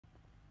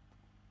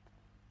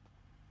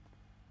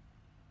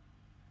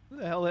Who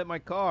the hell hit my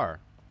car?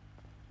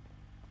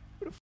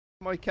 Who the f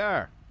my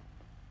car?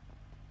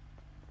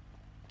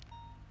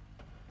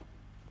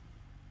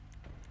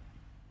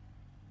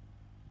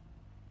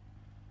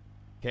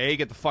 Okay,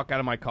 get the fuck out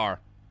of my car.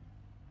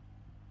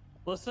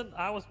 Listen,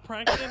 I was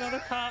pranking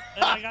another cop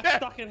and I got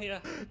stuck in here.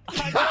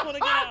 I just want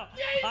to get out.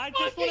 I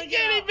just want to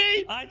get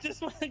out. I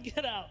just want to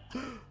get out.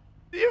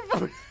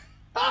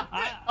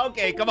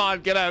 Okay, come on,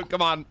 get out,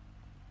 come on.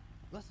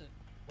 Listen,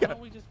 why don't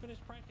we just finish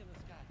pranking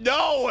this guy?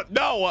 No,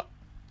 no,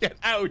 get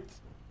out.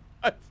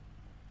 You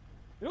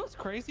know what's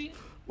crazy?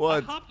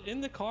 What? I hopped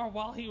in the car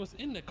while he was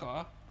in the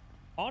car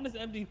on his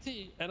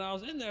MDT, and I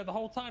was in there the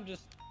whole time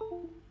just...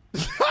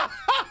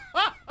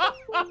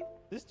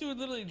 This dude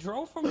literally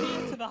drove from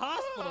me to the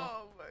hospital.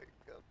 Oh my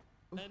God.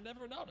 And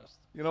never noticed.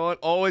 You know what?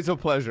 Always a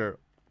pleasure.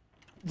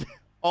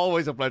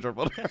 Always a pleasure.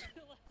 Wrong.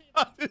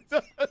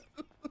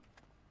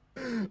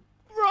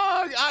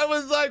 I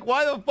was like,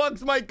 why the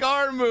fuck's my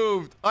car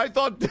moved? I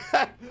thought the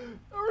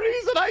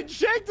reason I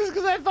checked is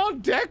because I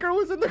thought Decker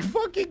was in the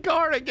fucking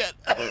car again.